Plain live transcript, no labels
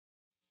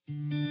Hi,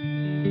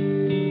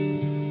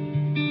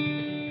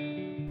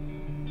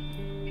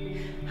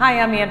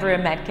 I'm Andrea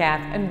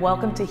Metcalf, and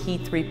welcome to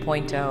HEAT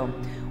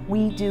 3.0.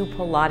 We do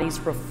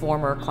Pilates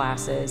Reformer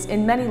classes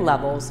in many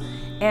levels,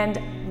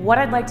 and what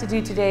I'd like to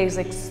do today is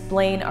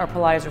explain our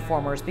Pilates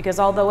Reformers, because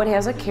although it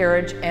has a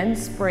carriage and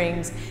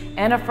springs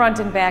and a front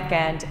and back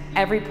end,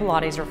 every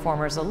Pilates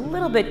Reformer is a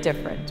little bit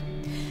different.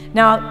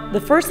 Now, the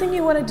first thing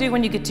you want to do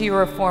when you get to your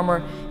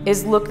Reformer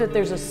is look that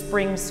there's a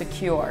spring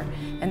secure,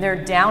 and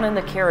they're down in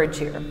the carriage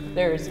here.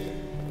 There's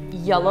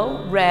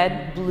yellow,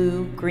 red,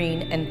 blue,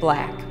 green, and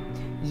black.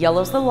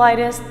 Yellow's the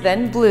lightest,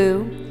 then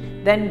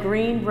blue, then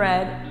green,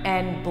 red,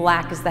 and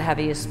black is the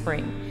heaviest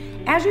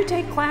spring. As you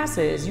take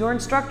classes, your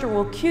instructor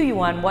will cue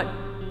you on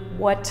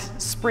what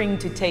spring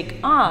to take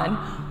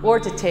on or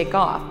to take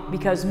off,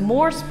 because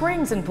more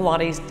springs in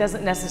Pilates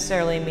doesn't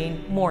necessarily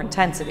mean more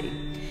intensity.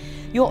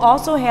 You'll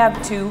also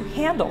have two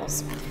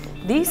handles.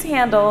 These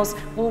handles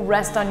will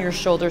rest on your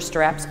shoulder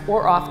straps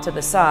or off to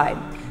the side.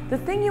 The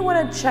thing you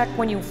want to check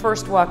when you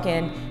first walk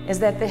in is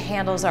that the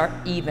handles are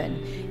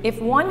even. If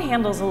one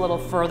handle's a little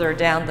further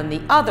down than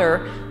the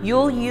other,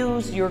 you'll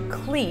use your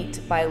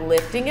cleat by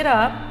lifting it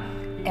up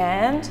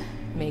and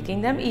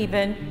making them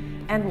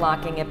even and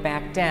locking it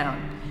back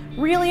down.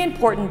 Really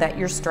important that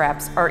your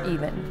straps are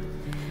even.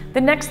 The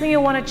next thing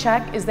you'll want to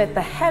check is that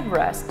the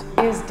headrest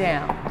is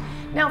down.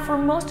 Now, for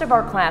most of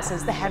our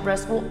classes, the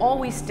headrest will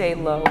always stay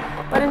low,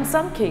 but in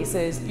some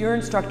cases, your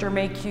instructor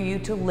may cue you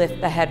to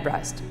lift the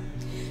headrest.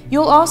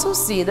 You'll also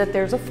see that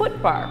there's a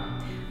foot bar.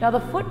 Now, the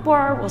foot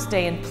bar will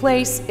stay in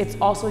place. It's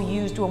also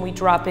used when we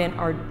drop in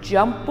our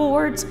jump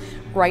boards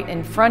right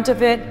in front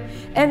of it.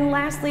 And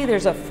lastly,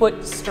 there's a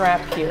foot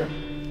strap here.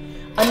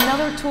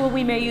 Another tool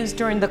we may use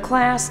during the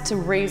class to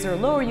raise or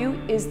lower you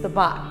is the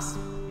box.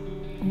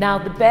 Now,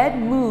 the bed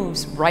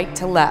moves right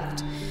to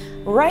left.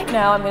 Right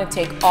now, I'm going to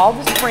take all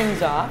the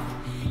springs off,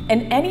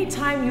 and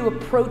anytime you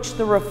approach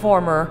the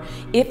Reformer,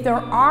 if there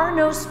are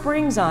no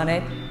springs on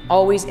it,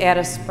 always add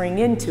a spring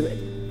into it.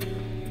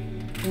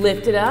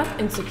 Lift it up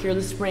and secure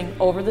the spring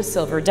over the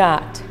silver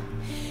dot.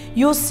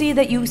 You'll see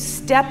that you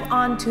step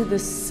onto the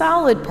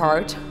solid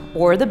part,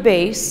 or the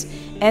base,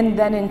 and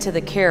then into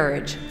the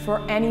carriage for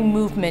any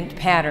movement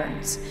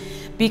patterns,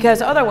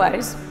 because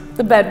otherwise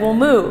the bed will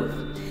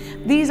move.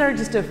 These are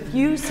just a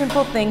few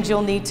simple things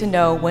you'll need to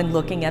know when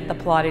looking at the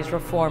Pilates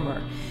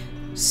Reformer.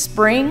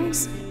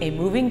 Springs, a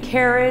moving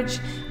carriage,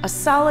 a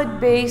solid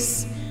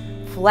base,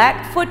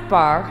 flat foot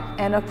bar,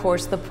 and of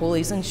course the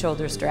pulleys and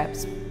shoulder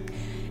straps.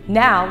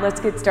 Now let's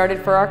get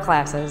started for our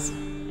classes.